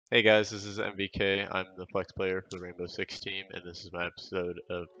Hey guys, this is nvK. I'm the flex player for the Rainbow Six team, and this is my episode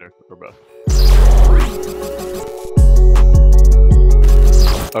of Nerf or Buff.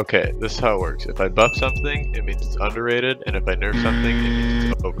 Okay, this is how it works. If I buff something, it means it's underrated, and if I nerf something, it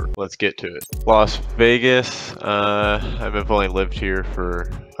means it's over. Let's get to it. Las Vegas, I've only lived here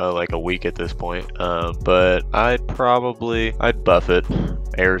for like a week at this point, but I'd buff it.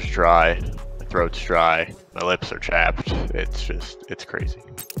 Air's dry, my throat's dry, my lips are chapped. It's crazy.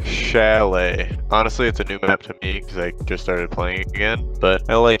 Chalet. Honestly, it's a new map to me because I just started playing again, but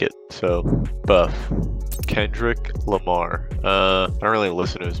I like it, so buff. Kendrick Lamar. I don't really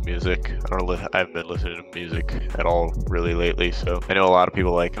listen to his music. I haven't been listening to music at all really lately, so I know a lot of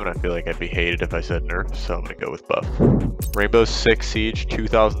people like him, and I feel like I'd be hated if I said nerf, so I'm gonna go with buff. Rainbow Six Siege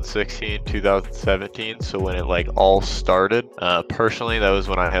 2016, 2017, so when it like all started. Personally, that was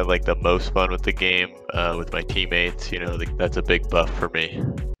when I had like the most fun with the game, with my teammates. You know, that's a big buff for me.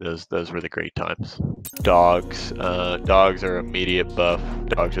 Those were the great times. Dogs. Dogs are immediate buff.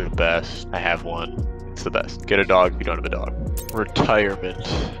 Dogs are the best. I have one. It's the best. Get a dog if you don't have a dog. Retirement.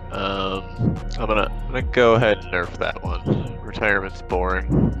 I'm gonna go ahead and nerf that one. Retirement's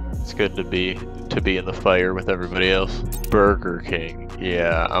boring. It's good to be in the fire with everybody else. Burger King.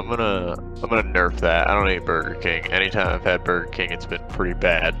 Yeah, I'm gonna nerf that. I don't eat Burger King. Anytime I've had Burger King, it's been pretty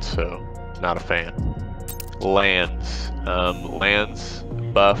bad, so not a fan. Lands. Lands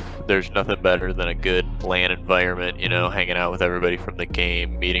buff. There's nothing better than a good LAN environment, you know, hanging out with everybody from the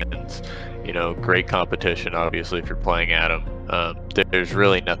game, meetings, you know, great competition, obviously, if you're playing at them. There's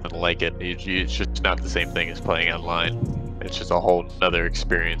really nothing like it. It's just not the same thing as playing online. It's just a whole nother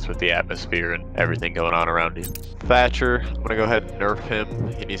experience with the atmosphere and everything going on around you. Thatcher, I'm going to go ahead and nerf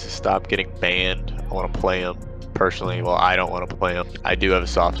him. He needs to stop getting banned. I want to play him. Personally, well, I don't want to play him. I do have a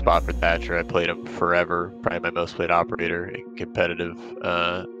soft spot for Thatcher. I played him forever. Probably my most played operator in competitive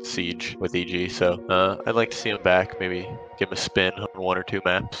Siege with EG. So I'd like to see him back. Maybe give him a spin on 1 or 2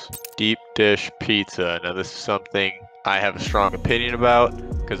 maps. Deep dish pizza. Now this is something I have a strong opinion about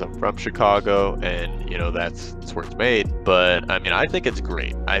because I'm from Chicago and, you know, that's where it's made. But I mean, I think it's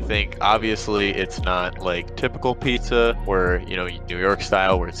great. I think obviously it's not like typical pizza where, you know, New York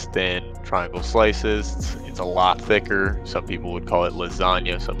style where it's thin triangle slices. It's a lot thicker. Some people would call it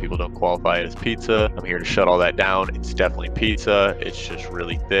lasagna. Some people don't qualify it as pizza. I'm here to shut all that down. It's definitely pizza. It's just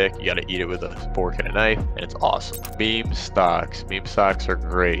really thick. You got to eat it with a fork and a knife, and it's awesome. Meme stocks. Meme stocks are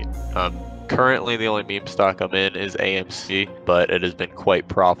great. Currently, the only meme stock I'm in is AMC, but it has been quite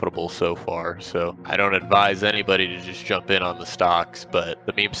profitable so far. So I don't advise anybody to just jump in on the stocks, but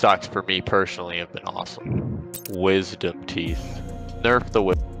the meme stocks for me personally have been awesome. Wisdom teeth. Nerf the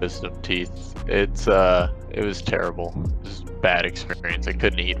wisdom teeth. It was terrible. It was a bad experience. I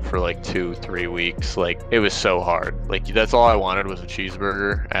couldn't eat for like 2-3 weeks. Like, it was so hard. Like, that's all I wanted was a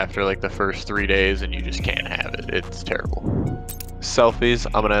cheeseburger after like the first 3 days, and you just can't have it. It's terrible. Selfies,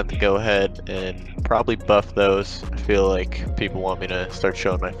 I'm gonna have to go ahead and probably buff those. I feel like people want me to start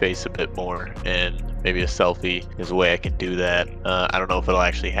showing my face a bit more, and maybe a selfie is a way I can do that. I don't know if it'll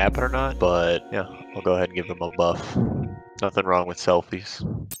actually happen or not, but yeah, I'll go ahead and give them a buff. Nothing wrong with selfies.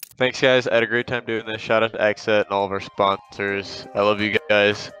 Thanks guys, I had a great time doing this. Shout out to XSET and all of our sponsors. I love you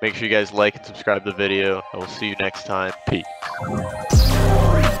guys. Make sure you guys like and subscribe to the video. I will see you next time. Peace.